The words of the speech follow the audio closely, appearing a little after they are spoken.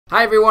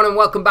Hi everyone and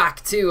welcome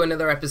back to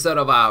another episode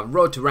of our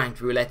Road to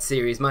Ranked Roulette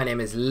series. My name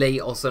is Lee,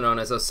 also known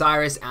as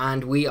Osirus,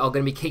 and we are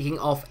going to be kicking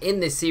off in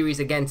this series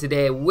again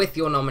today with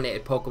your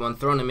nominated Pokemon,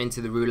 throwing them into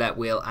the roulette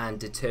wheel and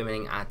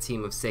determining our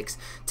team of 6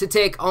 to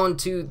take on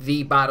to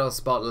the battle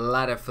spot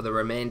ladder for the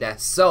remainder.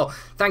 So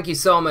thank you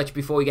so much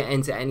before we get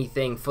into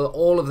anything for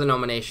all of the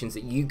nominations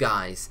that you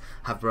guys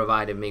have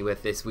provided me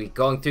with this week.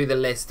 Going through the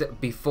list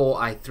before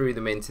I threw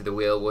them into the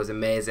wheel was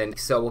amazing.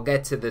 So we'll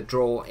get to the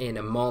draw in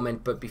a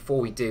moment, but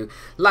before we do,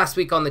 last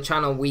week on the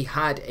channel we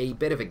had a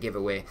bit of a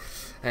giveaway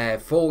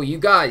for you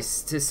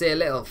guys to say a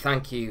little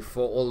thank you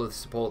for all of the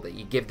support that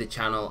you give the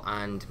channel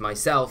and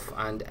myself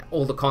and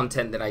all the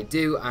content that I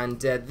do,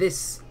 and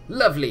this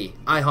lovely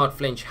I Heart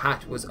Flinch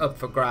hat was up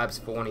for grabs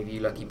for one of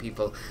you lucky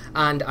people,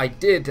 and I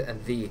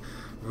did the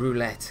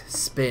roulette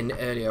spin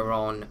earlier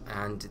on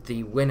and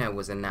the winner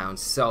was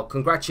announced. So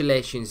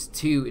congratulations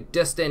to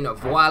Dustin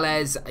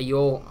Voiles,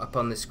 you're up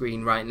on the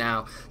screen right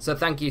now, so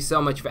thank you so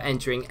much for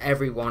entering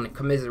everyone.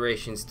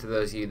 Commiserations to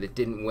those of you that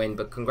didn't win,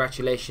 but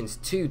congratulations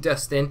to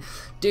Dustin.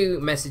 Do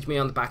message me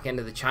on the back end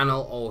of the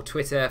channel, or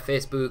Twitter,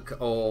 Facebook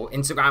or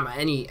Instagram, or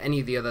any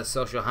of the other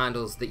social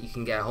handles that you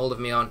can get a hold of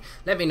me on.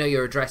 Let me know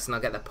your address and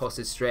I'll get that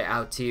posted straight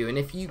out to you. And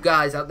if you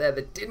guys out there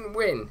that didn't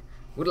win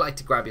would like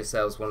to grab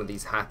yourselves one of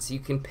these hats, you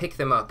can pick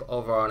them up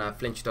over on our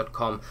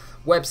flinch.com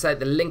website.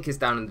 The link is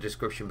down in the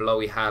description below.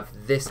 We have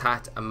this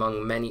hat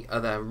among many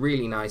other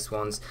really nice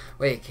ones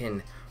where you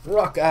can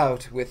rock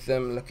out with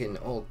them looking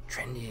all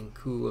trendy and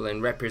cool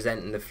and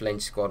representing the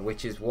Flinch squad,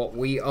 which is what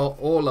we are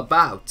all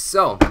about.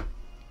 So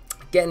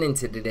getting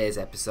into today's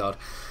episode,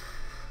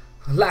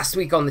 last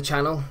week on the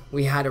channel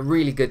we had a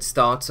really good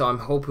start, so I'm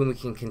hoping we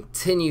can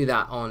continue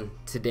that on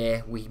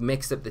today. We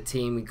mixed up the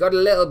team, we got a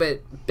little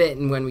bit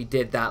bitten when we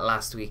did that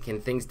last week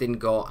and things didn't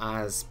go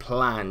as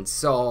planned.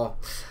 So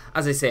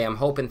as I say, I'm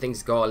hoping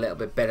things go a little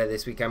bit better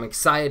this week. I'm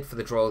excited for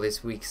the draw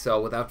this week, so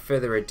without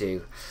further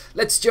ado,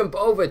 let's jump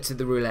over to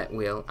the roulette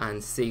wheel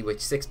and see which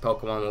 6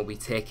 Pokemon will be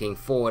taking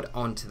forward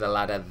onto the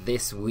ladder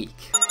this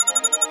week.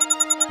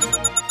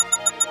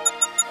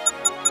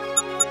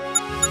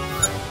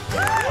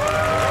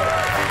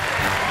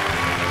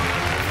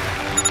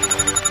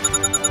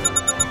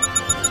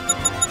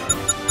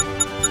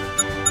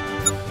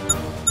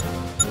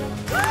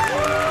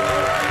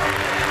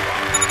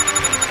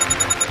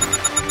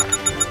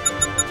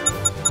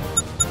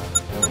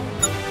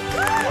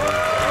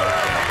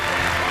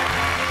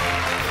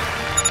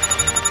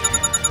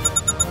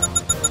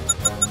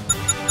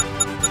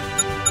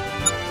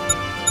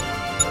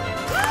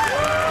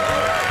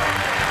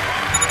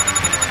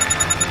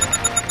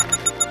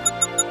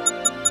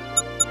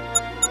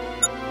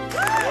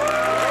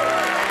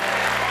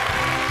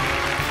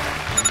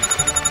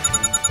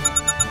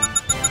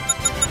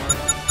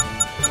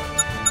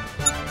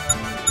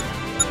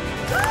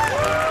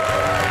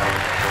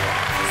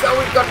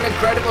 We've got an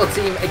incredible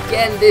team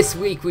again this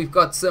week. We've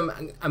got some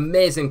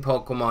amazing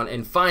Pokemon,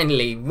 and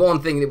finally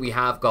one thing that we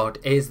have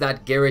got is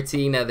that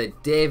Giratina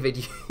that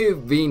David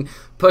you've been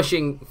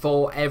pushing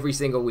for every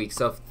single week.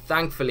 So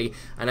thankfully,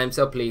 and I'm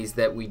so pleased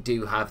that we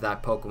do have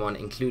that Pokemon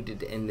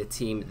included in the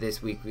team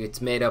this week. It's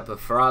made up of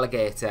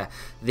Feraligatr,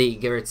 the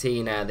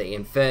Giratina, the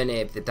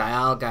Infernape, the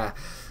Dialga.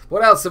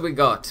 What else have we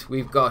got?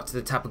 We've got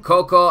the Tapu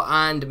Koko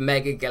and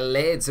Mega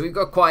Gallade. So we've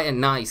got quite a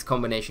nice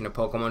combination of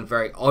Pokemon,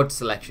 very odd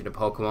selection of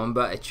Pokemon,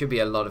 but it should be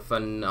a lot of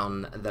fun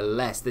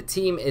nonetheless. The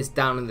team is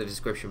down in the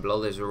description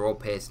below. There's a raw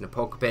paste and a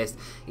Poke Paste.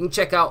 You can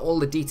check out all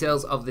the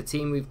details of the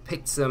team. We've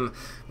picked some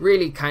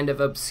really kind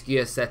of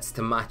obscure sets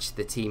to match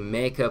the team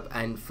makeup,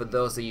 and for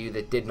those of you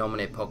that did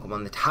nominate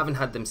Pokemon that haven't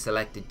had them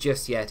selected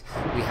just yet,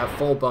 we have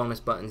 4 bonus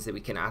buttons that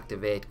we can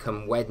activate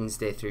come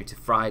Wednesday through to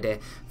Friday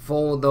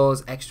for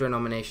those extra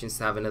nominations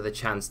to have another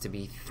chance to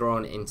be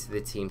thrown into the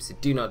team. So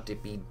do not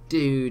be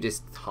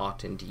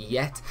disheartened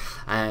yet,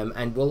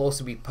 and we'll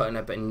also be putting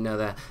up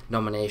another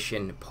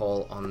nomination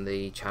poll on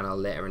the channel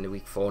later in the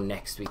week for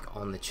next week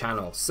on the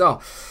channel. So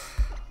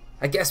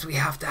I guess we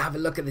have to have a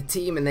look at the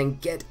team and then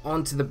get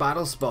onto the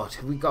battle spot.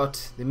 We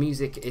got the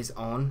music is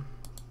on,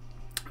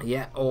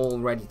 yeah, all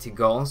ready to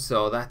go,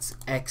 so that's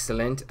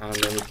excellent. And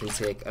then we can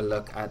take a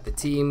look at the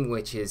team,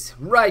 which is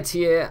right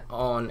here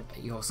on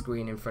your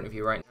screen in front of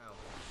you right now.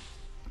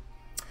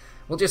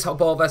 We'll just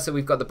hop over, so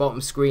we've got the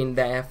bottom screen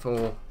there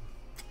for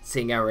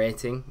seeing our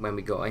rating when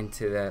we go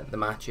into the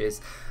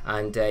matches,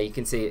 and you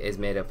can see it is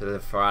made up of the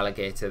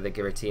Feraligatr, the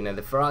Giratina.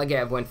 The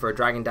Feraligatr went for a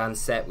Dragon Dance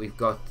set. We've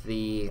got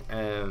the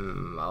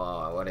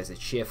what is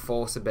it, Sheer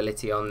Force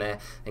ability on there,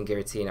 and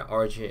Giratina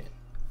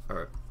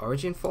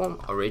Origin Form,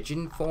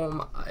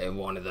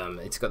 one of them.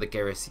 It's got the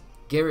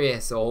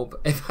Girius Orb.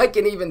 If I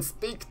can even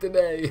speak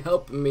today,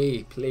 help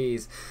me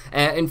please.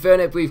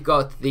 Infernape, we've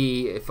got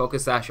the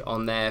Focus Sash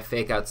on there,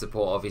 Fake Out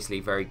support, obviously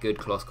very good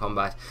close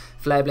combat,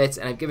 Flare Blitz,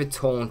 and I've given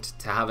Taunt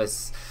to have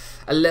us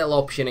a little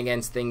option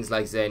against things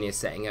like Xerneas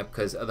setting up,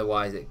 because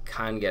otherwise it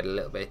can get a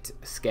little bit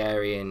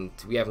scary and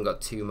we haven't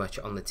got too much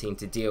on the team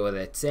to deal with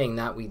it. Saying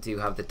that, we do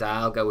have the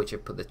Dialga, which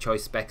I've put the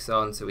choice specs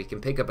on, so we can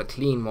pick up a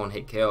clean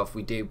one-hit KO if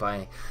we do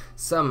by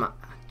some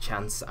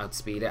chance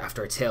outspeed it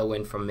after a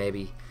tailwind from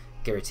maybe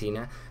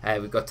Giratina.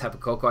 We've got Tapu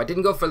Koko. I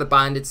didn't go for the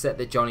banded set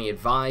that Johnny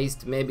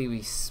advised. Maybe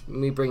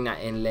we bring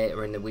that in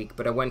later in the week,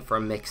 but I went for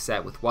a mixed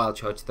set with Wild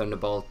Charge,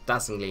 Thunderbolt,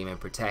 Dazzling Gleam and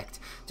Protect.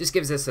 Just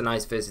gives us a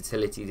nice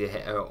versatility to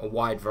hit a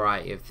wide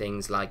variety of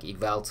things like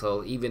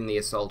Yveltal, even the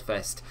Assault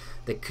Vest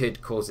that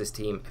could cause this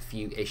team a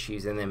few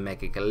issues, and then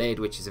Mega Gallade,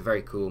 which is a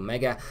very cool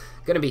Mega.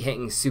 Going to be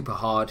hitting super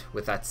hard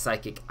with that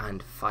Psychic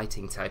and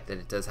Fighting type that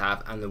it does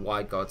have, and the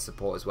Wide Guard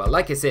support as well.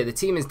 Like I say, the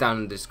team is down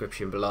in the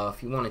description below.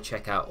 If you want to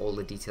check out all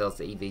the details,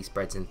 the EV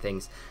spreads and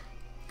things,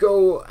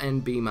 go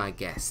and be my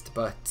guest.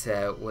 But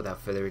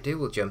without further ado,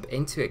 we'll jump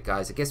into it,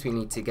 guys. I guess we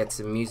need to get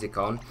some music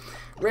on.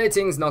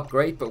 Rating's not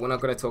great, but we're not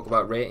going to talk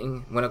about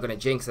rating. We're not going to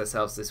jinx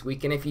ourselves this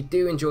week. And if you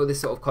do enjoy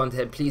this sort of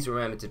content, please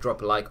remember to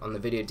drop a like on the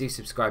video. Do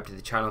subscribe to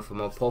the channel for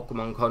more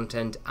Pokemon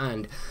content,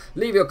 and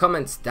leave your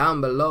comments down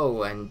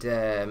below, and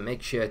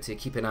make sure to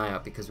keep an eye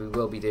out, because we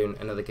will be doing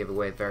another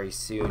giveaway very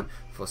soon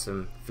for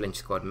some Flinch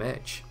Squad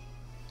merch.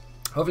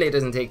 Hopefully it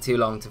doesn't take too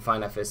long to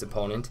find our first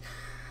opponent.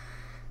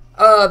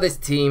 Oh, this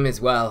team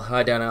as well,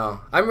 I don't know.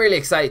 I'm really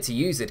excited to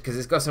use it because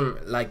it's got some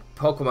like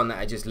Pokemon that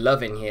I just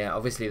love in here.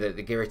 Obviously the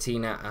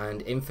Giratina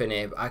and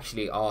Infernape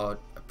actually are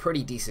a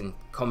pretty decent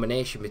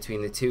combination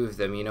between the two of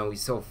them. You know, we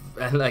saw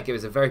like it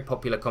was a very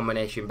popular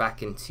combination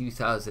back in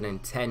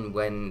 2010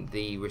 when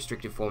the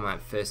restricted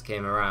format first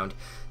came around.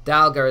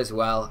 DIALGA as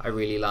well, I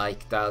really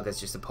like. DIALGA's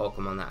just a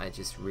Pokemon that I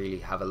just really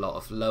have a lot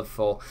of love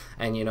for.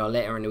 And you know,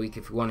 later in the week,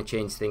 if we want to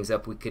change things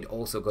up, we could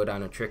also go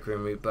down a Trick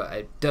Room route. But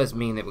it does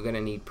mean that we're going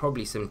to need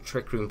probably some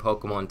Trick Room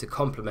Pokemon to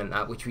complement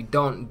that, which we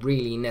don't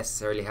really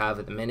necessarily have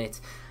at the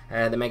minute.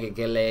 The Mega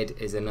Gallade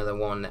is another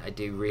one that I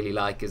do really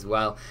like as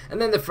well.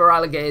 And then the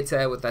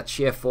Feraligatr with that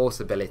sheer force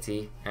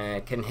ability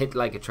can hit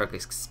like a truck,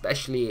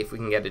 especially if we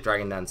can get the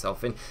Dragon Dance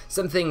off. And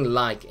something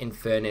like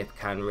Infernape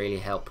can really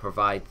help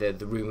provide the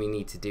room we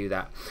need to do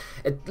that.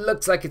 It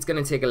looks like it's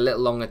going to take a little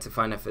longer to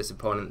find our first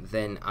opponent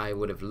than I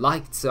would have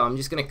liked. So I'm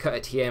just going to cut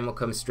it here and we'll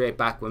come straight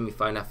back when we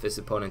find our first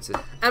opponent.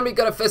 And we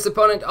got a first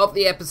opponent of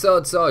the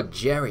episode, so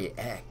Jerry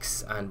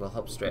X. And we'll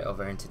hop straight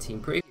over into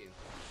team preview.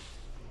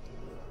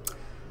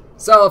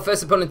 So,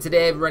 first opponent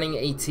today, running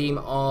a team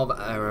of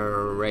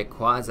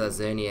Rayquaza,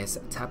 Xerneas,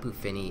 Tapu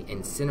Fini,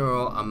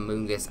 Incineroar,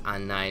 Amoonguss,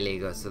 and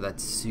Nihilego. So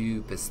that's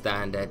super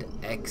standard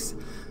X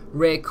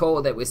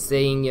Rayquaza that we're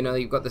seeing. You know,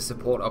 you've got the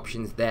support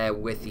options there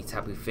with the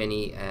Tapu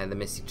Fini, the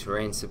Misty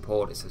Terrain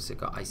support. It's also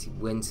got Icy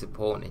Wind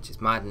support,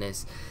 Nature's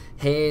Madness.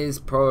 His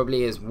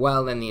probably as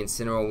well. Then the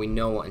Incineroar, we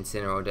know what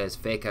Incineroar does.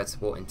 Fake Out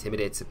support,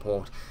 Intimidate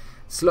support.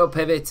 Slow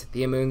Pivot,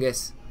 the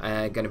Amoonguss,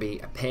 going to be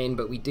a pain,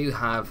 but we do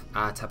have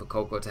Tapu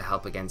Koko to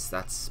help against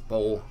that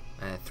Spore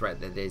threat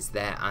that is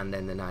there, and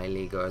then the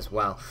Nihilego as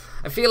well.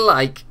 I feel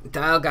like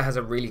DIALGA has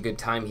a really good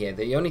time here.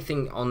 The only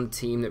thing on the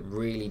team that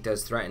really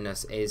does threaten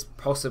us is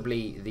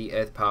possibly the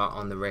Earth Power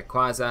on the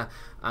Rayquaza.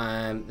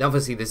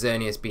 Obviously the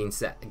Xerneas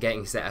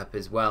getting set up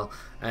as well,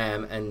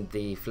 and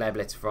the Flare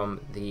Blitz from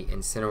the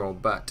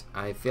Incineroar, but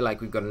I feel like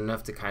we've got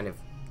enough to kind of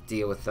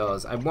deal with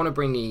those. I want to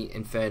bring the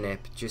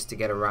Infernape just to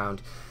get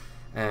around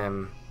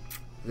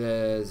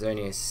the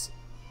Xerneas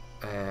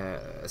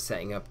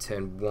setting up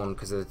turn 1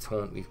 because of the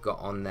taunt we've got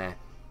on there.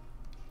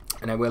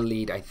 And I will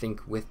lead, I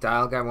think, with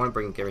DIALGA. I want to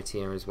bring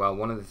Giratina as well.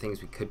 One of the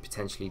things we could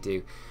potentially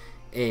do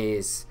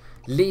is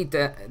lead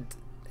the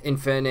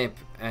Infernape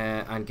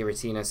and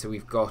Giratina, so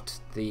we've got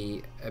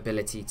the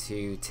ability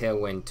to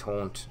Tailwind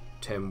Taunt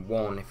turn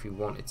 1 if we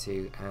wanted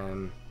to.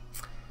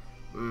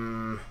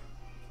 Oh,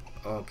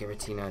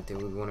 Giratina, do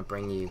we want to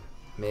bring you?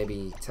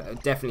 Maybe,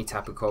 definitely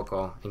Tapu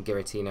Koko and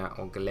Giratina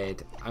or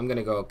Gallade. I'm going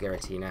to go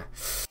Giratina.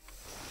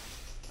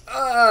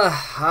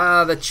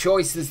 The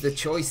choices,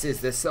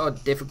 they're so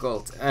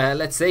difficult.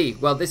 Let's see.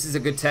 Well, this is a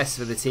good test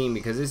for the team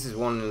because this is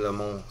one of the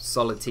more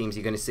solid teams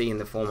you're going to see in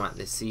the format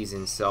this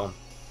season. So,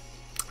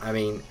 I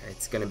mean,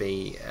 it's going to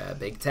be a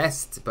big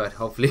test, but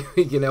hopefully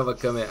we can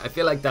overcome it. I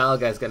feel like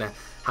DIALGA is going to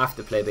have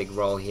to play a big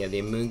role here.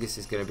 The Amoonguss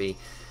is going to be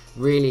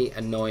really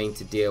annoying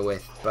to deal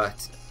with,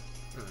 but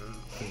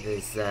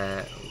there's...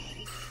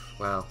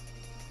 well,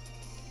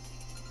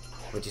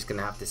 we're just going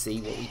to have to see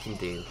what we can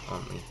do,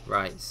 aren't we?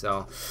 Right,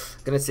 so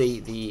going to see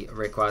the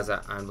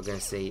Rayquaza and we're going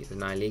to see the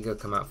Nihilego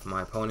come out for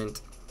my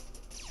opponent.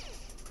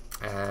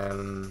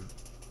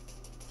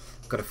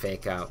 Got to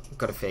fake out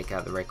the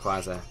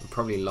Rayquaza and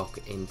probably lock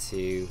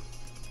into...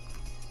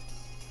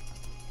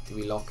 Do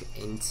we lock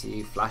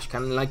into Flash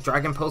Cannon? Like,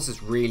 Dragon Pulse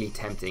is really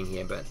tempting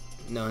here, but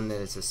knowing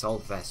that it's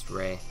Assault Vest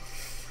Ray...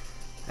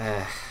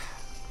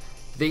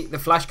 The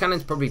Flash Cannon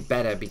is probably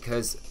better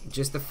because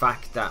just the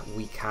fact that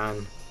we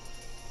can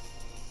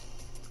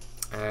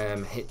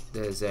hit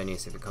the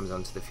Xerneas if it comes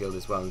onto the field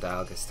as well, and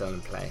DIALGA is still in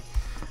play.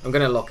 I'm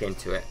going to lock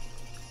into it.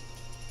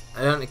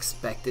 I don't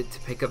expect it to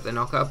pick up the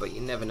knockout, but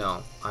you never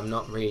know. I'm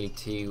not really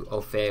too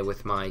au fait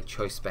with my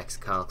choice specs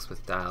calcs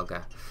with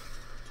DIALGA.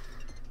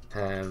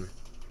 And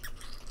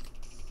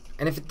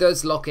if it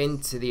does lock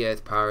into the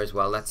Earth Power as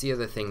well, that's the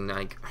other thing,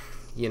 like,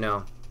 you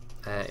know,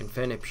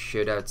 Infernape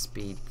should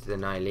outspeed the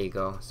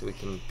Nihilego, so we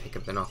can pick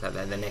up the knockout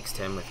there the next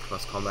turn with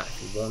cross combat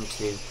if we want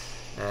to.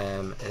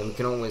 and we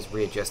can always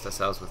readjust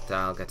ourselves with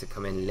DIALGA to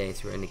come in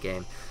later in the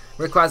game.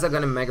 Rayquaza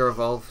going to Mega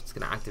Evolve. It's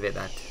going to activate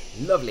that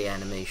lovely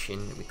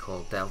animation that we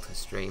call Delta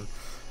Stream.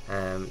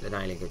 The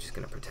Nihilego just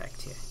going to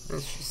protect you.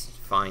 That's just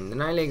fine. The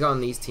Nihilego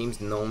on these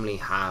teams normally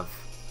have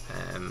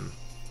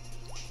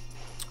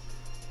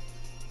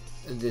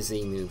the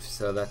Z move,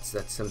 so that's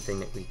something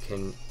that we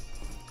can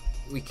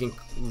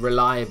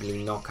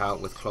reliably knock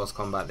out with close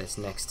combat this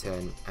next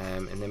turn,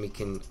 and then we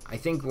can, I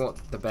think what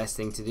the best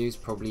thing to do is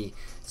probably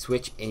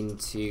switch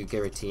into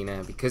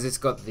Giratina, because it's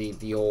got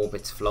the orb,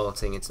 it's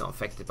floating, it's not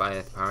affected by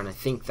Earth Power, and I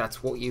think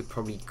that's what you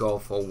probably go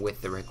for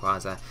with the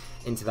Rayquaza,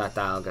 into that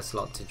DIALGA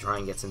slot to try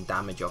and get some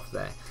damage off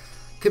there.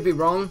 Could be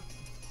wrong,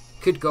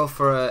 could go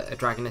for a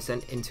Dragon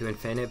Ascent into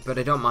Infinite, but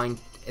I don't mind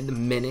in the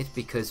minute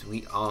because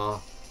we are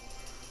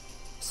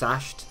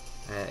sashed.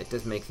 It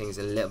does make things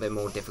a little bit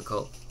more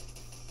difficult.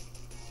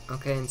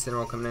 Okay,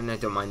 Incineroar coming in, I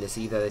don't mind this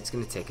either. It's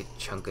going to take a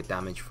chunk of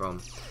damage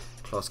from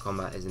close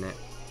combat, isn't it?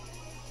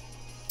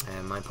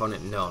 My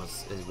opponent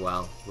knows as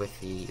well with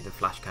the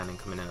Flash Cannon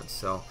coming out,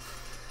 so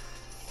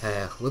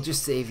we'll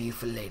just save you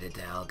for later,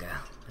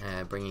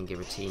 DIALGA. Bringing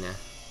Giratina,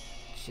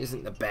 which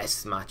isn't the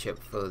best matchup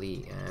for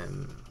the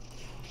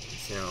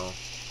Incineroar.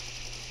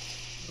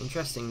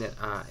 Interesting that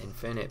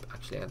Infinite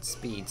actually had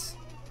speeds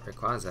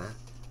Rayquaza,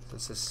 so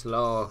it's a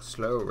slow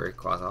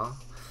Rayquaza.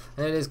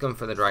 And it is going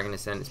for the Dragon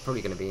Ascent. It's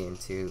probably going to be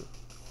into,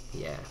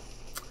 yeah,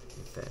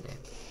 Infinite.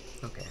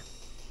 Okay.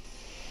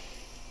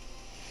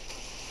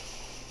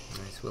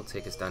 Nice, will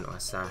take us down to our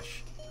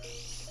Sash.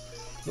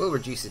 We'll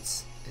reduce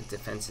its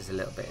defenses a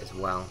little bit as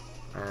well.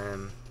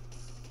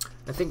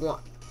 I think what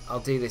I'll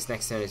do this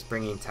next turn is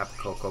bring in Tapu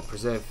Koko,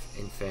 preserve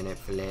Infinite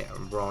for later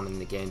on in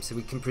the game, so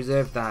we can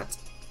preserve that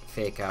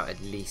Fake Out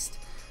at least.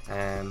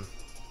 Do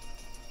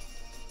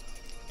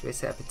I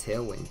set up a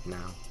Tailwind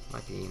now?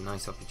 Might be a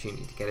nice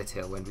opportunity to get a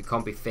Tailwind. We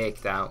can't be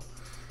faked out.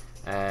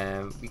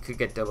 We could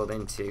get doubled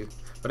into.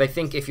 But I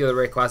think if you're the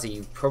Rayquaza,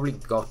 you've probably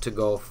got to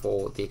go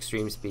for the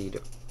Extreme Speed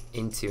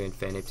into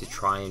Infinite to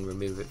try and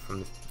remove it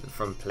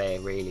from play,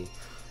 really.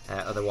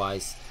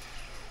 Otherwise,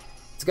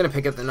 it's going to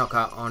pick up the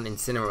knockout on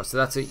Incineroar. So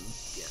that's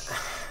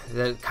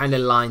the kind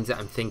of lines that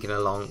I'm thinking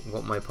along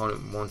what my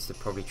opponent wants to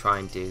probably try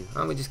and do.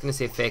 And we're just going to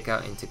say Fake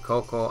Out into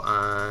Koko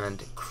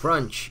and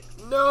Crunch.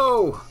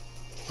 No!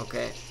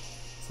 Okay.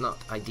 It's not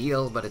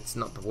ideal, but it's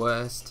not the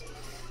worst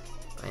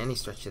by any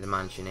stretch of the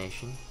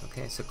imagination.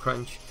 Okay, so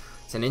Crunch,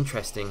 it's an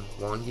interesting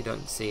one. You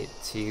don't see it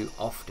too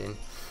often.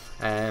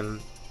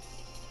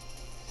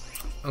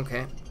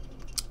 Okay,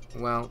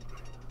 well,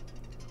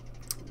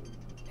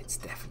 it's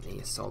definitely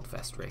a Assault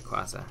Vest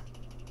Rayquaza.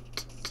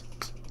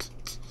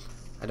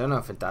 I don't know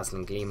if a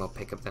Dazzling Gleam will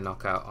pick up the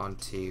knockout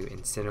onto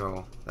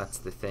Incineroar. That's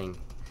the thing.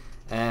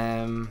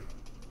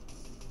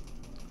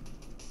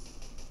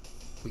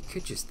 We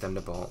could just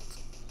Thunderbolt.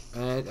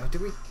 Do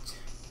we?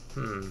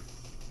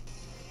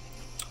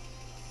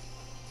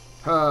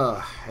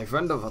 I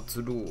wonder what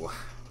to do.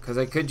 Because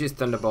I could just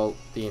Thunderbolt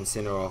the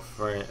Incineroar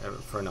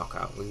for a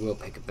knockout. We will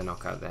pick up the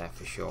knockout there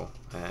for sure.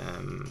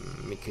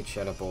 We could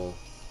Shadow Ball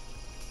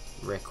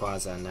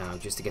Rayquaza now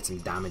just to get some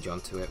damage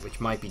onto it, which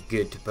might be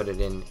good to put it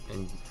in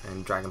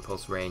Dragon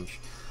Pulse range.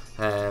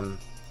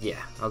 Yeah,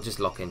 I'll just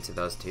lock into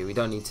those two. We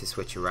don't need to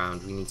switch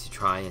around. We need to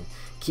try and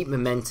keep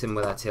momentum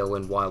with our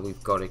Tailwind while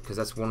we've got it, because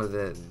that's one of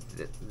the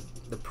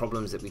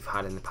problems that we've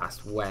had in the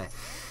past where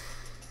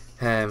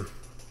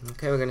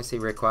okay, we're going to see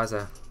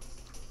Rayquaza.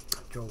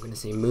 We're going to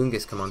see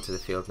Moongus come onto the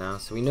field now,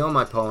 so we know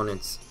my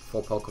opponent's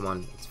 4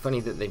 Pokemon. It's funny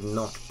that they've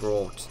not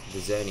brought the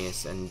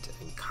Xerneas, and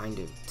kind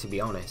of, to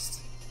be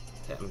honest,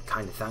 I'm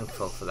kind of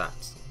thankful for that,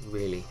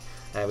 really.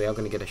 We are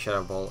going to get a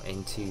Shadow Ball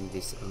into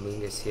this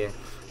Amoonguss here.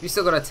 We've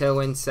still got our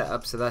Tailwind set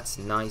up, so that's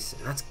nice,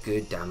 and that's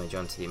good damage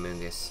onto the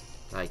Amoonguss.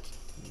 Like,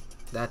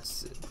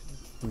 that's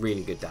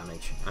really good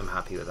damage. I'm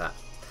happy with that.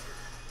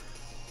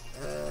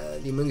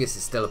 The Amoonguss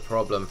is still a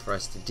problem for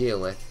us to deal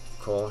with, of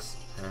course.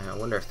 I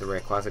wonder if the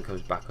Rayquaza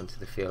comes back onto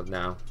the field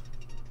now.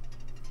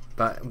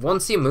 But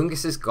once the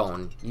Amoonguss is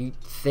gone, you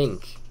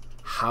think,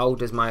 how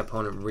does my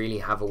opponent really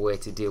have a way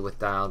to deal with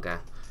DIALGA?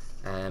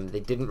 They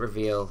didn't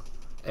reveal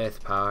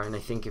Earth Power, and I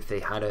think if they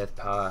had Earth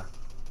Power,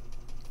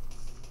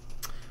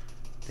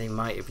 they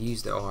might have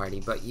used it already.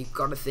 But you've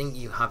got to think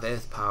you have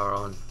Earth Power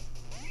on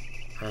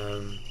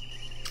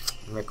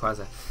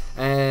Rayquaza.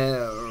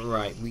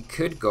 Right, we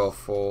could go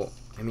for,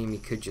 I mean, we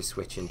could just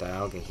switch in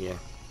DIALGA here.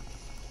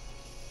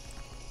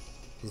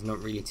 There's not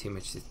really too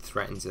much that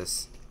threatens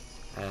us,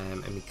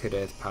 and we could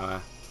Earth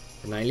Power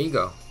the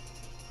Nihilego.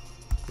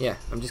 Yeah,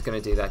 I'm just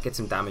going to do that, get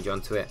some damage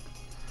onto it.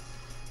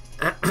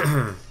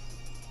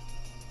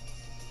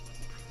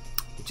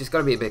 You just got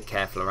to be a bit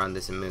careful around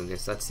this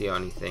Amoonguss, that's the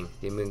only thing.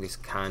 The Amoonguss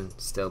can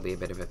still be a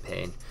bit of a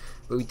pain,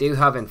 but we do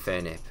have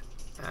Infernape.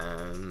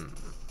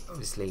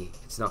 Obviously,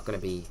 it's not going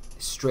to be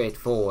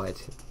straightforward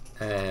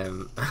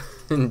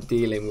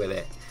dealing with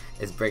it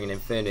as bringing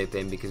Infernape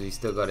in, because we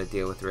still got to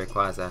deal with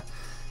Rayquaza.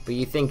 But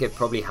you think it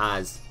probably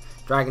has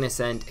Dragon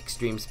Ascent,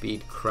 Extreme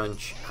Speed,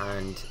 Crunch,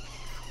 and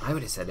I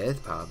would have said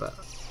Earth Power, but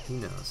who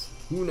knows?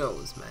 Who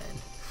knows, man?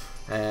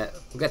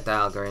 We'll get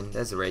DIALGA in.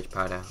 There's a Rage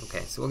Powder.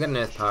 Okay, so we'll get an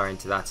Earth Power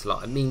into that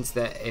slot. It means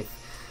that if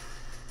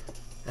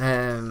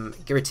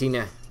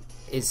Giratina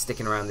is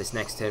sticking around this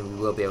next turn, we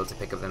will be able to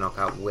pick up the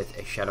knockout with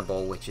a Shadow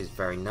Ball, which is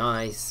very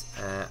nice.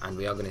 And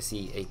we are going to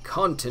see a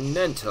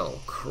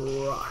Continental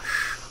Crush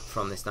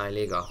from this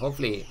Nihilego.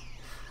 Hopefully,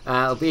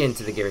 it'll be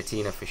into the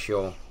Giratina for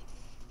sure.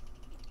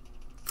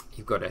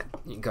 You've got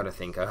to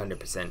think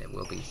 100% it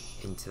will be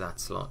into that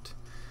slot,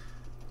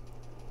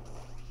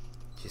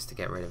 just to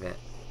get rid of it.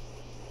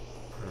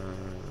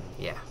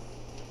 Yeah,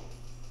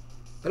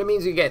 but it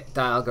means we get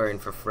DIALGA in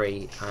for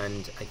free,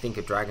 and I think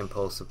a Dragon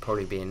Pulse will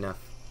probably be enough.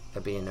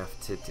 That'd be enough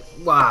to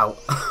wow.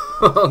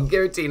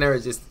 Giratina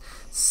is just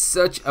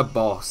such a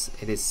boss.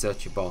 It is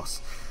such a boss.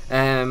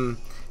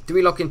 Do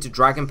we look into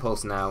Dragon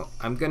Pulse now?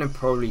 I'm gonna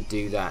probably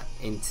do that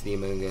into the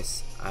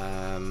Amoonguss.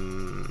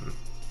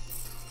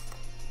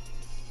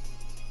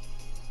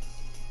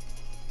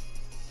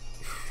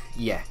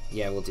 Yeah,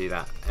 we'll do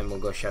that, and we'll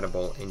go Shadow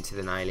Ball into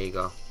the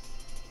Nihilego.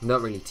 I'm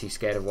not really too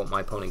scared of what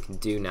my opponent can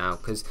do now,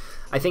 because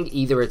I think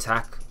either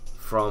attack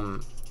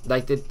from,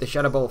 like, the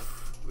Shadow Ball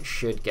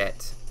should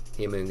get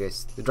the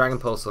Amoonguss. The Dragon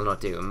Pulse will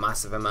not do a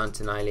massive amount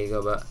to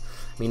Nihilego, but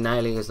I mean,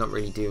 Nihilego's not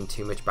really doing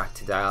too much back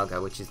to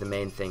DIALGA, which is the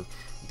main thing.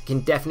 It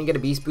can definitely get a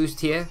Beast Boost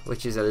here,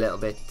 which is a little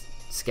bit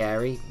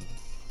scary,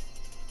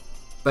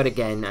 but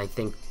again, I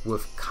think we're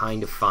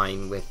kind of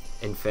fine with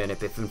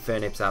Infernip. If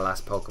Infernip's our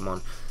last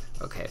Pokemon,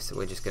 okay, so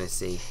we're just going to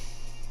see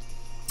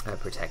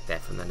Protect there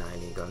from the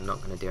Nihilego. I'm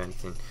not going to do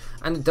anything.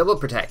 And a double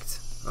Protect.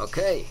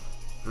 Okay.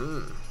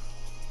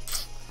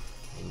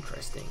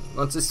 Interesting.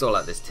 Once it's all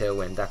at this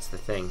Tailwind, that's the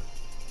thing.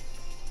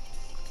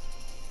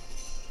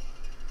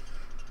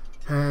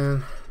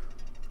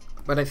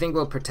 But I think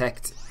we'll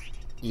Protect.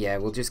 Yeah,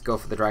 we'll just go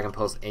for the Dragon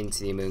Pulse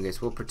into the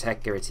Amoonguss. We'll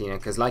protect Giratina,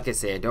 because like I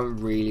say, I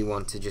don't really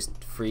want to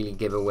just freely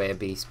give away a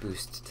Beast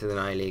Boost to the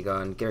Nihilego,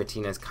 and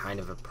Giratina is kind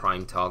of a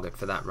prime target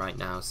for that right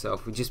now. So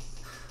if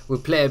we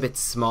play a bit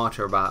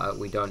smarter about it,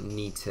 we don't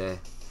need to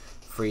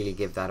freely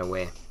give that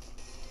away.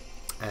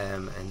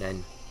 And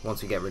then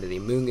once we get rid of the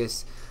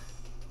Amoonguss,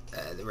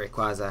 the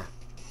Rayquaza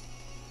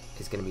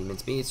is going to be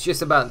mincemeat. It's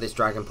just about this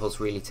Dragon Pulse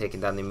really taking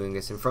down the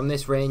Amoonguss, and from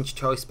this range,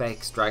 Choice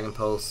Specs, Dragon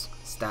Pulse,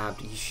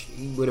 Stabbed,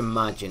 you would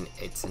imagine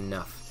it's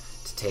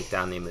enough to take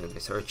down the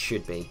Amoonguss, or it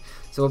should be.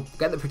 So we'll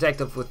get the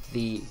Protect up with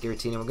the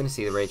Giratina. We're going to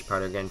see the Rage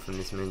Powder again from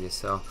this Amoonguss,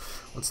 so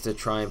wants to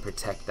try and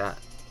protect that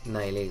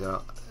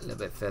Nihilego a little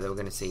bit further. We're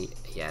going to see,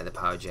 yeah, the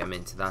Power Gem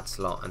into that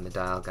slot, and the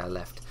DIALGA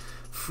left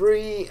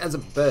free as a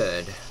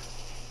bird.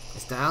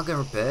 Is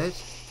DIALGA a bird?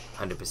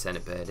 100% a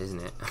bird,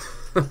 isn't it?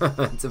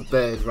 It's a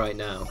bird right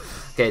now.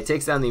 Okay, it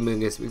takes down the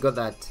Amoonguss. We've got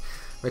that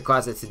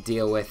Rayquaza to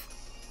deal with.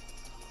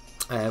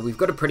 We've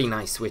got a pretty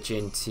nice switch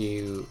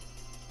into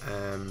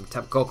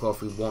Tapu Koko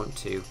if we want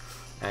to,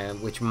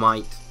 which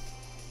might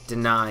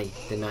deny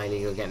the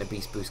Nihilego getting a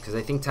Beast Boost, because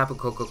I think Tapu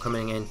Koko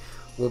coming in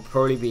will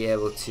probably be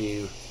able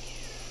to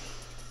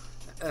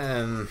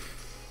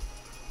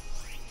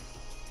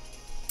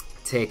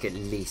take at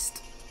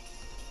least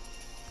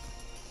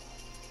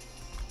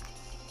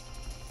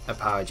a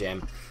Power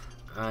Gem,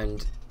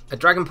 and a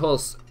Dragon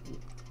Pulse.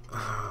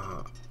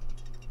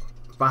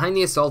 Behind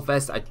the Assault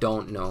Vest, I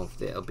don't know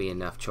if it'll be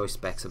enough. Choice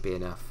Specs will be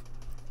enough.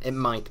 It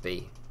might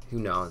be. Who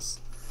knows?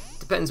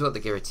 Depends what the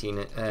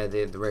Giratina,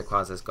 the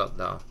Rayquaza's got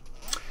though.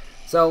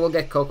 So we'll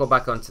get Koko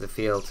back onto the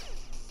field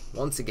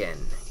once again.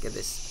 Get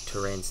this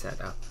terrain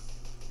set up.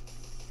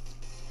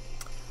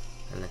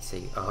 And let's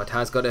see. Oh, it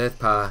has got Earth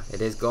Power.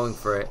 It is going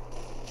for it.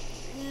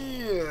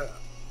 Yeah.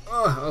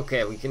 Oh,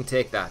 okay, we can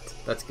take that.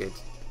 That's good.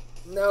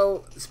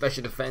 No,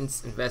 Special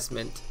Defense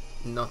investment,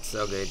 not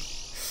so good.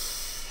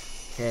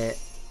 Okay.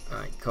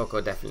 Alright,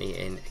 Koko definitely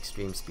in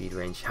extreme speed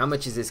range. How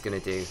much is this going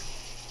to do? Let's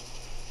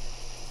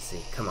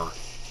see, come on.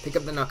 Pick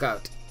up the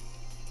knockout.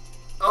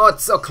 Oh,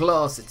 it's so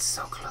close. It's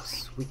so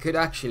close. We could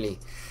actually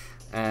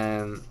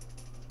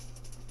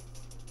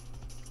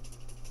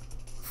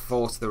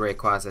force the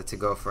Rayquaza to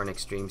go for an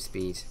extreme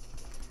speed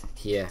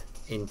here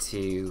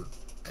into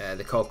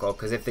the Koko,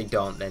 because if they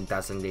don't, then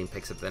Dazzling Gleam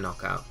picks up the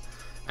knockout.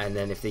 And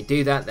then if they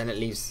do that, then it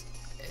leaves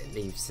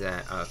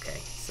okay,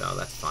 so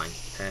that's fine.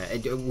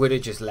 It would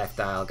have just left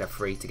DIALGA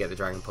free to get the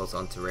Dragon Pulse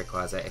onto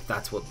Rayquaza if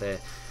that's what the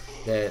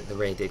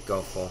Ray did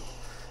go for.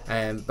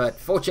 But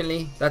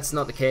fortunately, that's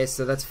not the case,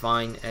 so that's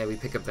fine. We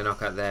pick up the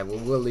knockout there.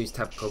 We'll lose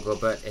Tapu Koko,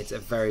 but it's a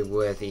very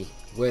worthy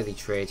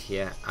trade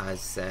here,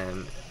 as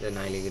the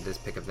Nihilego does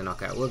pick up the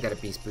knockout. We'll get a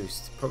Beast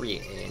Boost,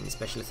 probably in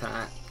Special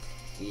Attack.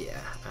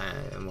 Yeah,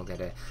 and we'll get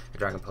a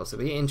Dragon Pulse.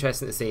 It'll be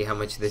interesting to see how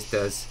much this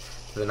does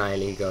for the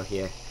Nihilego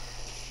here.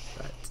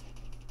 But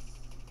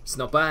it's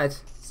not bad.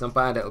 It's not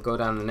bad. It'll go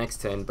down the next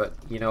turn. But,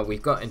 you know,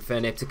 we've got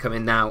Infernip to come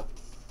in now.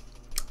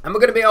 And we're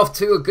going to be off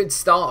to a good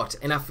start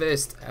in our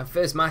first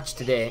match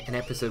today in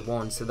episode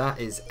 1. So that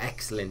is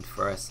excellent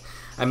for us.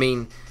 I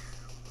mean,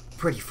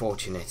 pretty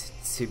fortunate,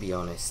 to be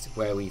honest,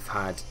 where we've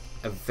had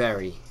a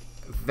very,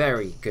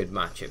 very good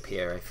matchup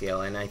here, I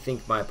feel, and I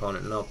think my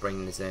opponent not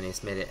bringing the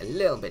Xerneas made it a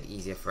little bit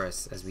easier for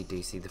us, as we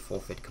do see the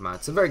forfeit come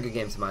out. So very good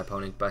game to my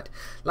opponent, but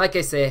like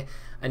I say,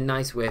 a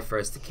nice way for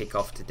us to kick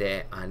off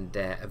today, and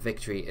a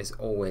victory is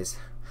always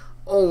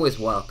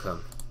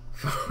welcome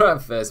for our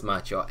first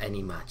match, or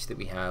any match that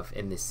we have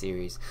in this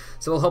series.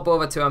 So we'll hop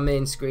over to our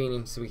main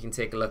screen so we can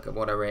take a look at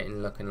what our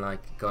rating looking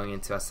like going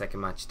into our second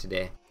match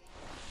today.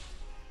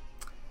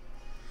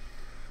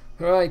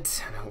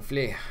 Right, and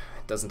hopefully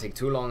it doesn't take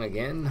too long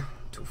again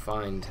to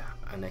find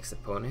our next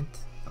opponent.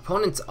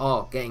 Opponents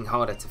are getting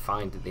harder to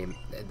find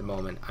at the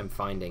moment, I'm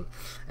finding.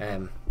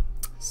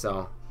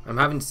 So I'm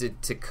having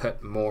to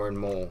cut more and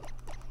more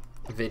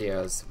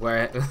videos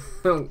where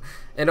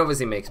it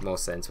obviously makes more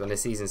sense when the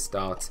season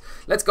starts.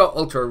 Let's go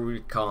Ultra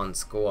Recon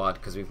Squad,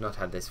 because we've not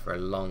had this for a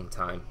long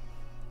time.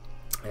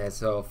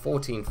 So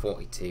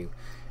 1442.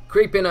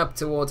 Creeping up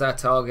towards our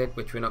target,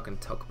 which we're not going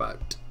to talk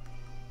about.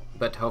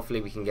 But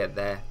hopefully we can get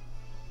there.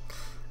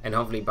 And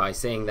hopefully by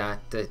saying that,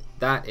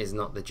 that is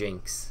not the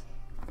jinx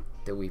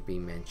that we've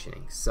been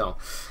mentioning. So,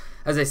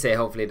 as I say,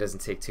 hopefully it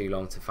doesn't take too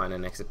long to find our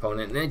next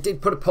opponent. And I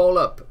did put a poll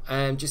up,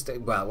 well,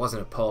 it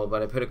wasn't a poll,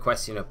 but I put a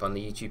question up on the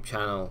YouTube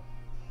channel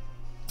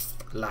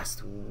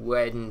last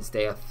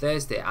Wednesday or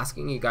Thursday,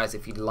 asking you guys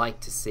if you'd like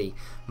to see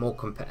more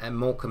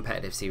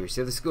competitive series.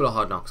 So the School of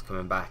Hard Knocks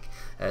coming back,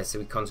 so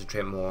we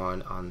concentrate more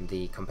on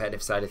the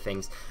competitive side of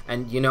things.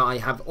 And you know, I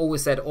have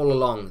always said all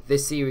along,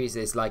 this series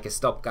is like a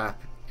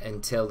stopgap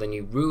until the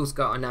new rules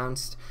got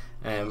announced.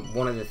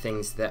 One of the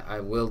things that I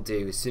will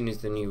do as soon as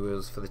the new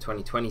rules for the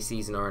 2020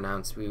 season are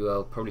announced, we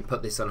will probably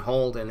put this on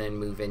hold and then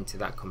move into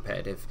that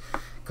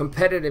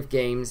competitive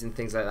games and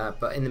things like that.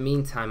 But in the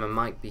meantime, I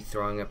might be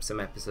throwing up some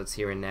episodes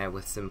here and there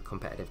with some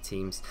competitive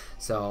teams,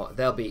 so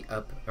they'll be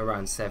up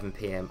around 7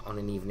 PM on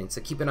an evening, so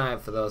keep an eye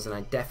out for those, and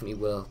I definitely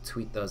will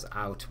tweet those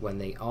out when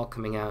they are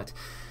coming out.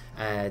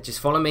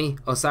 Just follow me,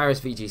 Osirus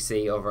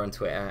VGC, over on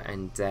Twitter,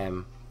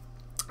 and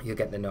you'll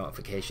get the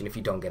notification if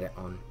you don't get it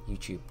on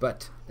YouTube.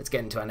 But let's get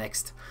into our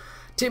next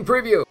team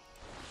preview.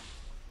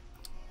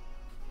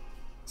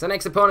 So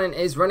next opponent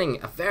is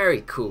running a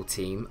very cool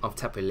team of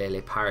Tapu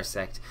Lele,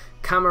 Parasect,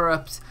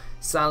 Camerupt,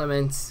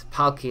 Salamence,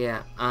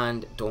 Palkia,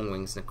 and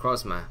Dawnwings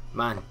Necrozma.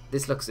 Man,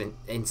 this looks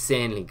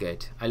insanely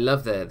good. I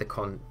love the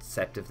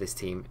concept of this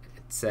team.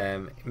 It's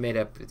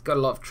it's got a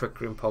lot of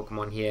Trick Room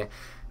Pokemon here,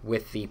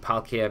 with the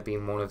Palkia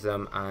being one of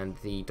them, and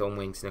the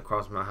Dawnwings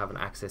Necrozma having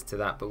access to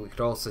that. But we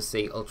could also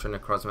see Ultra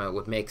Necrozma. It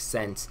would make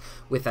sense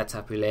with that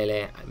Tapu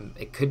Lele.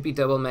 It could be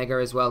double Mega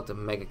as well, the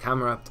Mega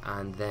Camerupt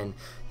and then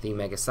the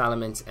Mega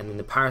Salamence. And then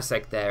the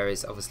Parasect there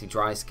is obviously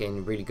Dry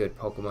Skin, really good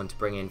Pokemon to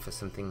bring in for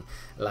something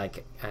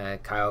like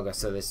Kyogre.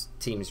 So this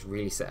team is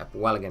really set up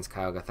well against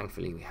Kyogre.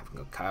 Thankfully we haven't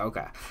got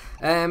Kyogre.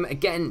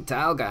 Again,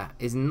 DIALGA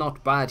is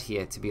not bad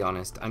here, to be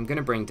honest. I'm going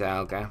to bring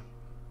DIALGA.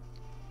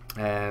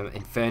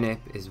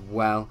 Infernape as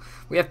well.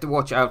 We have to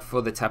watch out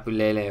for the Tapu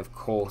Lele, of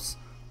course,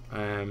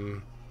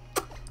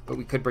 but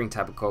we could bring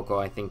Tapu Koko.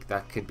 I think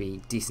that could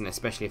be decent,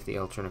 especially if the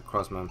Ultra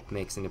Necrozma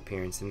makes an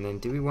appearance. And then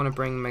do we want to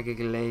bring Mega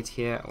Gallade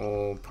here,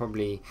 or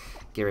probably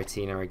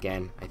Giratina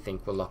again? I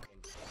think we'll lock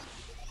in.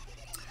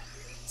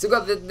 So we've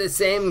got the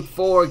same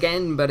 4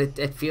 again, but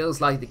it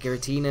feels like the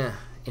Giratina,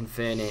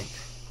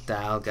 Infernape,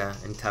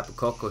 DIALGA and Tapu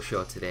Koko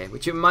show today,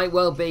 which it might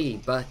well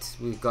be, but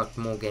we've got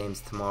more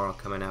games tomorrow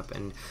coming up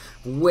and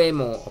way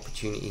more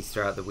opportunities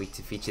throughout the week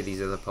to feature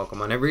these other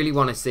Pokemon. I really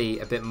want to see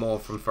a bit more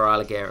from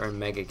Feraligatr and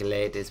Mega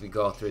Gallade as we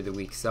go through the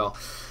week, so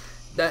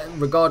that,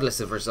 regardless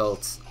of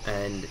results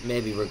and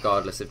maybe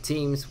regardless of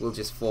teams, we'll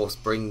just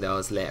bring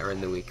those later in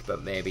the week.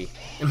 But maybe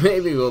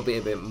we'll be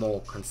a bit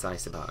more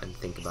concise about it and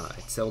think about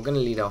it. So we're going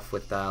to lead off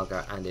with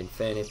DIALGA and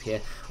Infernape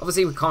here.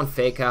 Obviously we can't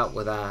fake out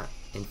with our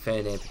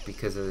Infernape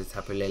because of the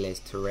Tapu Lele's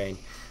terrain,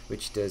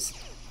 which is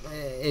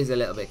a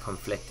little bit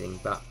conflicting,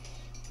 but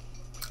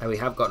we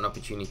have got an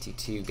opportunity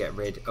to get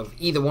rid of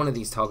either one of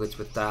these targets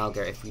with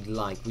DIALGA if we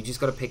like. We just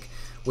got to pick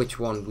which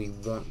one we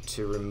want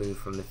to remove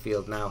from the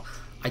field. Now,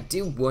 I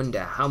do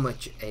wonder how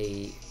much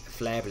a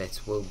Flare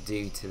Blitz will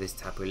do to this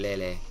Tapu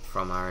Lele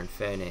from our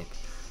Infernape.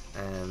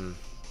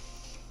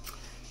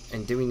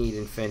 And do we need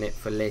Infernape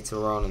for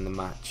later on in the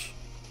match?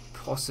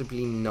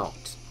 Possibly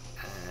not.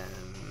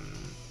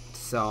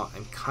 So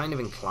I'm kind of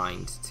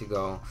inclined to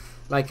go,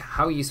 like,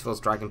 how useful is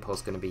Dragon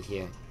Pulse going to be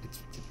here? It's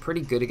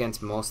pretty good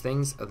against most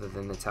things other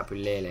than the Tapu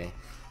Lele.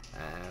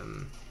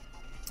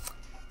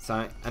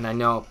 And I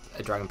know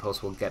a Dragon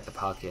Pulse will get the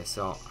Palkia,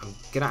 so I'm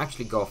going to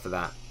actually go for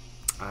that.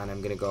 And I'm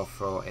going to go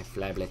for a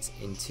Flare Blitz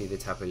into the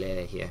Tapu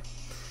Lele here.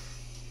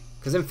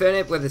 Because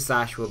Infernape with a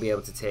Sash will be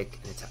able to take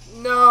an attack.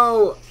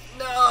 No!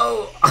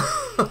 No!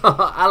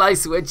 Ally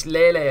Switch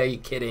Lele, are you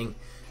kidding?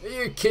 Are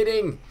you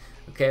kidding?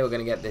 Okay, we're going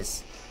to get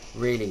this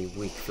really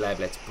weak Flare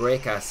Blitz.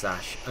 Break our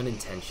Sash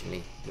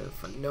unintentionally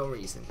for no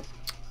reason.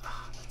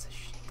 Oh,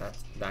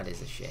 that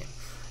is a shame.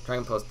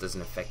 Dragon Pulse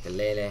doesn't affect the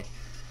Lele.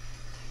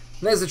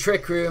 There's a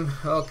Trick Room.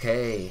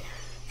 Okay.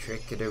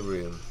 Trick of the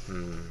Room.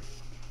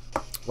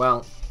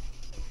 Well.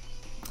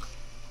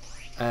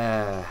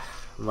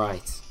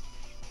 Right.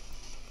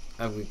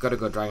 we've got to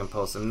go Dragon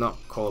Pulse. I'm not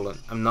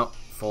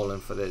falling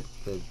for the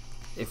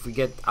if we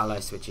get Ally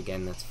Switch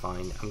again, that's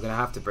fine. I'm gonna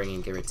have to bring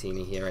in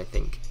Giratina here. I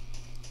think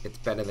it's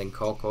better than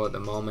Coco at the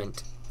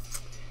moment.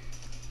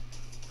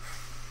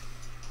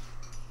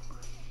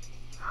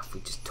 We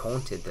just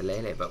taunted the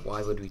Lele, but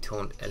why would we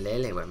taunt a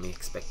Lele when we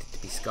expect it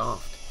to be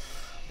Scarfed?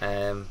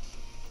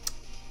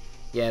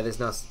 Yeah, there's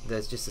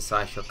just a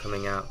Side Shot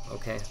coming out.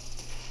 Okay.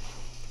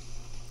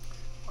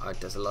 Oh, it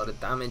does a lot of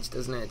damage,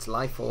 doesn't it? It's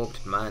Life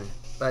Orbed, man.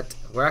 But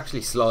we're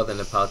actually slower than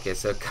the Palkia,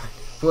 so it kind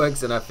of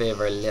works in our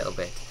favour a little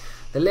bit.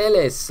 The Lele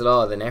is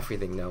slower than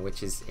everything though,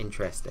 which is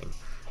interesting.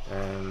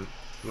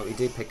 But we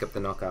do pick up the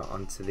knockout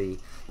onto the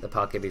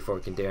Palkia before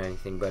we can do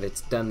anything, but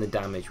it's done the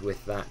damage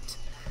with that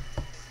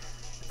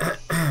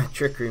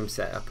Trick Room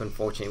setup.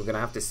 Unfortunately, we're going to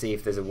have to see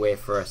if there's a way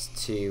for us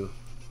to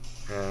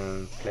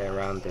play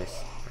around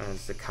this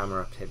as the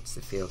camera up hits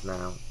the field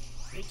now,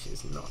 which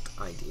is not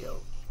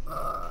ideal.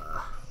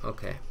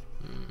 Okay,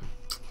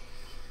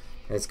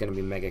 it's going to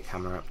be Mega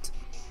Camera up.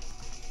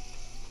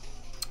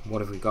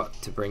 What have we got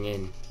to bring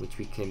in which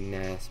we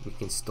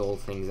can stall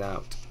things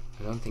out?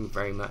 I don't think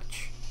very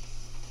much.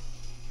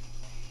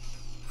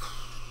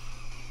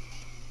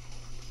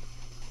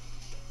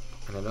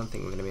 And I don't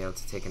think we're going to be able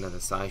to take another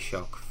Side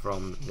Shock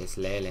from this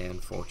Lele,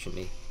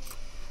 unfortunately.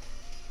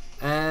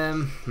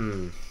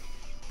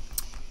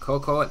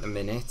 Coco at the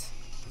minute.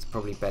 It's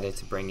probably better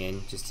to bring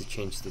in just to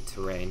change the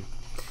terrain.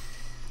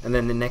 And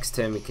then the next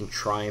turn we can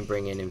try and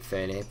bring in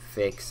Infernape,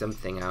 fake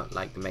something out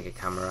like the Mega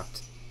Camera up,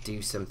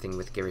 do something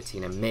with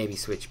Giratina, maybe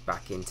switch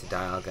back into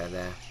Dialga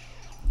there.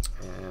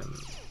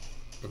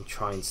 And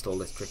try and stall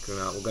this Trick Room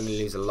out. We're going to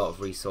lose a lot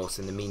of resource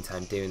in the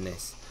meantime doing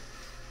this.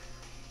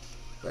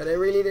 But I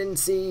really didn't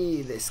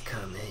see this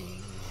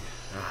coming.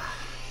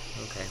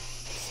 Okay,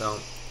 so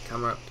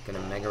Camera up, gonna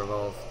Mega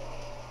Evolve.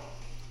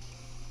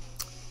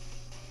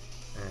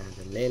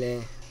 The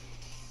Lele.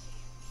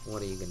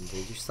 What are you gonna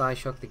do? Just Side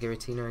Shock the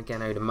Giratina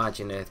again? I would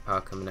imagine Earth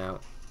Power coming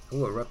out.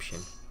 Oh,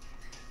 Eruption.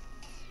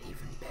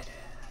 Even better.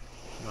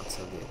 Not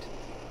so good.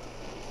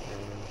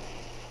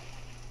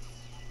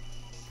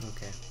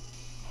 Okay.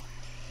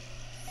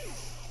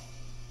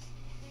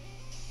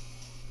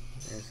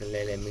 There's a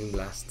Lele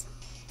Moonblast.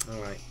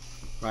 Alright,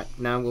 right,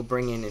 now we'll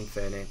bring in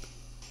Infernape.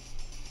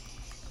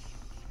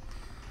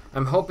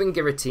 I'm hoping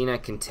Giratina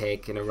can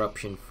take an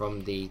Eruption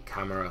from the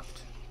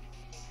Camerupt.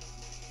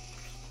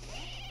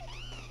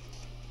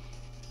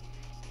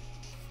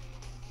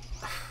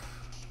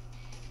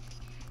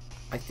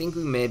 I think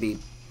we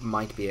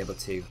might be able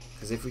to,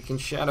 because if we can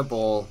Shadow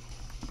Ball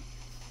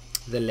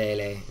the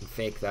Lele and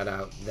fake that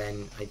out,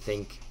 then I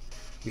think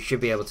we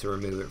should be able to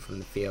remove it from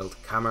the field.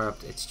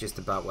 Camerupt, it's just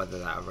about whether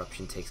that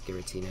Eruption takes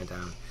Giratina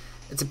down.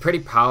 It's a pretty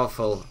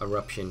powerful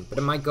Eruption, but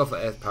it might go for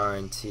Earth Power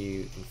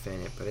into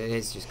Infernape, but it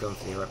is just going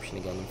for the Eruption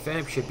again.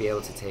 Infernape should be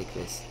able to take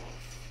this.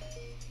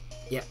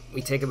 Yeah,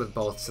 we take it with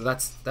both, so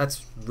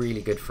that's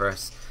really good for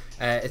us.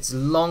 As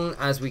long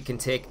as we can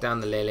take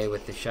down the Lele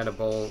with the Shadow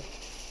Ball,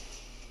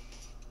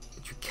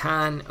 which we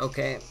can.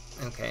 Okay,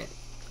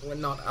 we're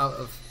not out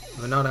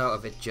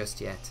of it just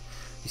yet.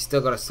 We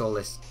still got to stall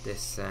this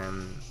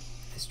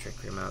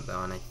Trick Room out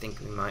though, and I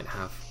think we might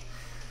have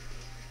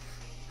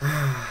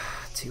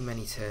too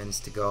many turns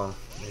to go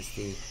as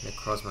the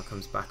Necrozma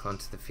comes back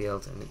onto the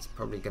field, and it's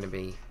probably going to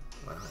be,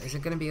 well, is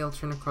it going to be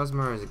Ultra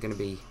Necrozma or is it going to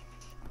be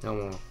no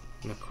more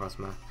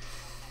Necrozma?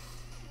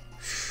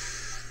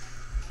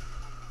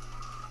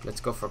 Let's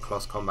go for a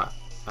close combat.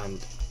 And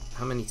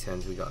how many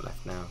turns we got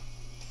left now?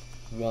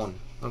 1.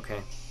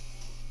 Okay.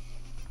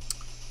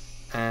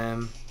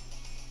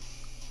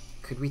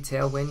 Could we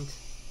Tailwind?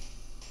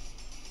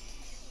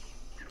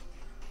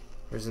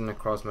 Or is the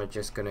Necrozma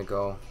just going to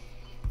go?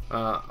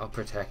 I'll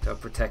protect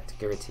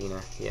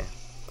Giratina here.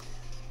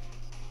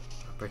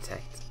 I'll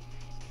protect.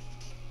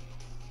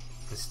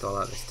 Let's stall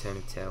out this turn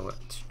of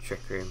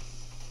Trick Room.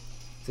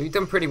 So we've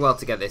done pretty well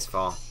to get this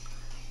far.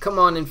 Come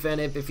on,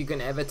 Infernape, if you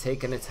can ever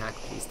take an attack,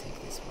 please take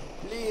this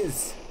one.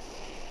 Please!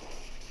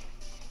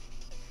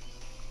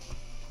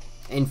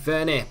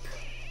 Infernape!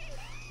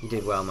 You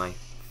did well, my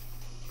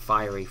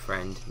fiery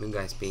friend.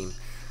 Moongeist Beam.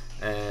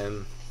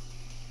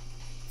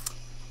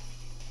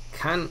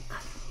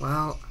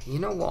 Well, you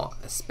know what?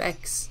 A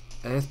Specs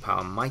Earth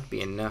Power might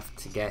be enough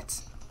to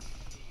get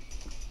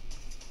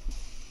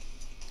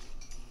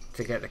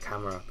the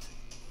camera up.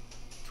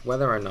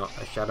 Whether or not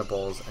a Shadow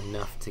Ball's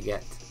enough to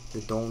get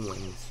the Dawn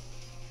Wings.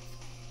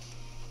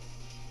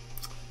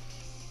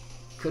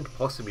 Could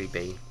possibly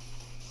be.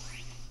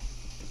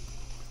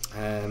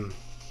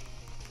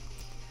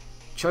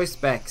 Choice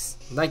Specs,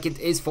 like, it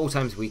is 4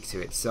 times weak to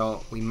it,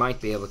 so we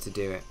might be able to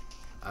do it.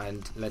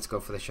 And let's go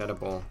for the Shadow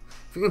Ball.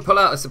 If we can pull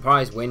out a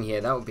surprise win here,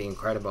 that would be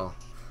incredible.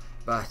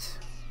 But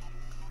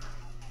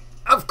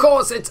of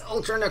course it's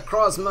Ultra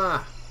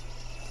Necrozma!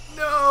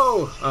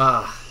 No!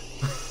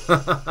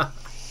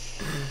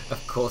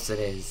 Of course it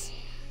is.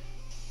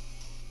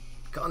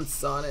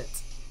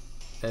 Sonnet.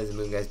 There's a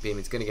Moongeist Beam.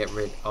 It's going to get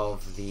rid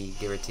of the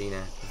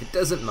Giratina. If it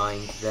doesn't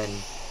mind, then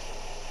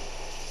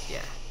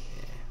yeah,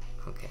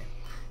 okay.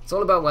 It's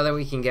all about whether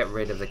we can get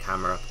rid of the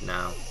camera up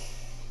now.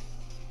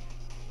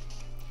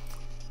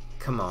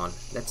 Come on,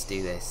 let's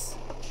do this.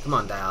 Come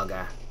on,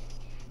 Dialga.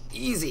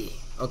 Easy.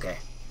 Okay.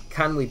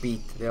 Can we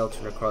beat the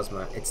Ultra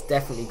Necrozma? It's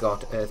definitely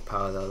got Earth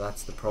Power though.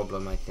 That's the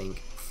problem, I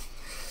think.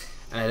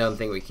 And I don't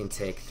think we can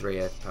take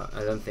 3 Earth Power.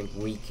 I don't think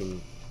we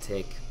can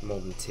take more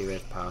than 2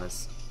 Earth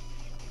Powers.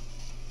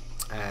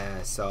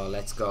 So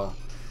let's go.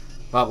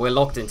 Well, we're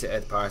locked into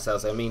Earth Power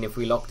ourselves. I mean, if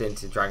we locked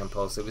into Dragon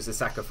Pulse, it was a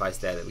sacrifice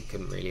there that we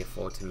couldn't really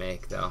afford to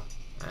make though.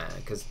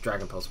 Because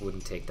Dragon Pulse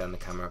wouldn't take down the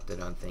camera up, I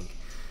don't think.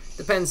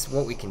 Depends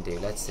what we can do.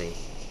 Let's see.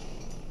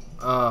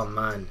 Oh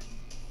man,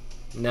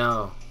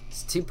 no,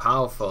 it's too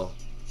powerful.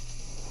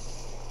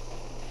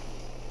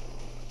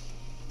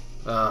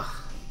 Ugh,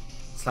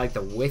 it's like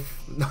the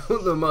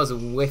the most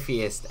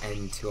whiffiest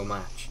end to a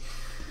match.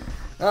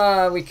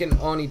 We can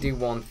only do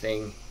one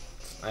thing,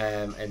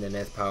 and then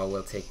Earth Power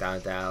will take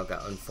down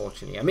Dialga,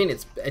 unfortunately. I mean,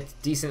 it's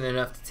decent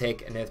enough to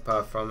take an Earth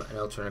Power from an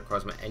Ultra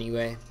Necrozma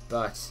anyway,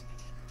 but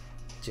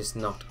just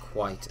not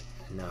quite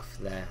enough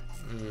there.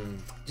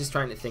 Just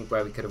trying to think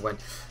where we could have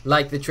went.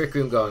 Like, the Trick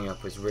Room going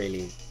up was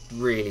really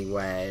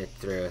where it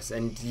threw us,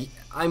 and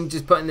I'm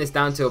just putting this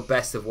down to a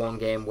best of 1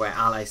 game where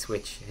Ally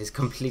Switch has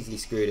completely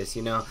screwed us,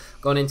 you know.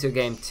 Going into a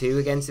game 2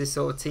 against this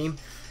sort of team,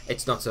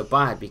 it's not so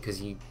bad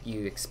because you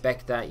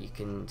expect that, you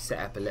can set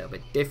up a little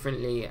bit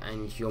differently,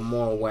 and you're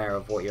more aware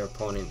of what your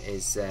opponent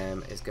is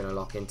going to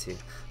lock into.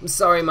 I'm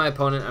sorry, my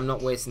opponent, I'm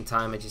not wasting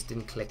time. I just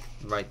didn't click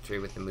right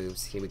through with the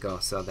moves. Here we go.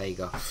 So there you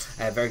go.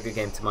 Very good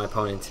game to my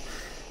opponent.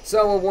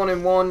 So we're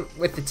 1-1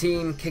 with the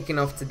team kicking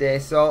off today.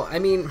 So I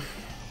mean,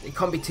 it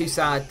can't be too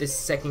sad. This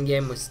second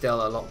game was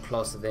still a lot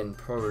closer than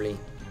probably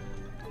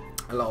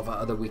a lot of our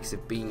other weeks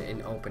have been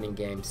in opening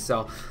games.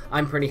 So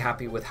I'm pretty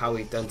happy with how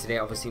we've done today.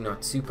 Obviously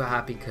not super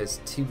happy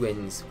because 2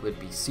 wins would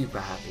be super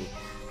happy.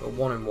 But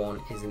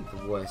 1-1 isn't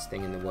the worst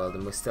thing in the world,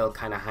 and we're still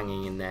kind of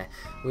hanging in there.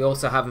 We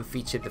also haven't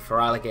featured the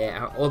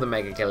Feraligatr or the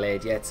Mega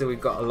Gallade yet, so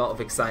we've got a lot of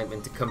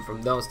excitement to come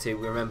from those 2.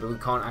 Remember, we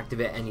can't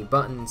activate any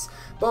bonus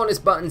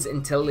buttons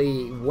until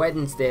the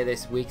Wednesday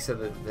this week, so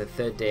the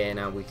 3rd day in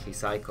our weekly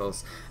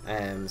cycles.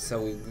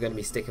 So we're going to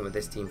be sticking with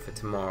this team for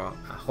tomorrow.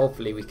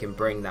 Hopefully we can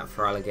bring that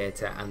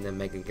Feraligatr and the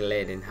Mega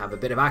Gallade and have a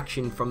bit of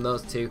action from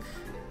those 2.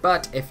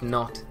 But if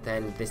not,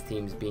 then this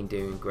team's been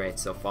doing great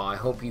so far. I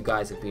hope you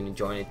guys have been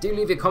enjoying it. Do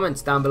leave your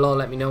comments down below.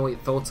 Let me know what your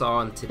thoughts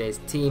are on today's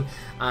team.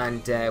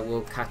 And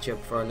we'll catch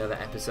up for another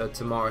episode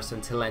tomorrow. So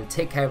until then,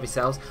 take care of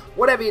yourselves,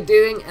 whatever you're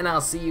doing. And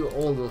I'll see you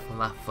all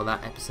for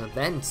that episode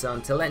then. So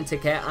until then,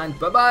 take care and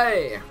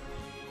bye-bye.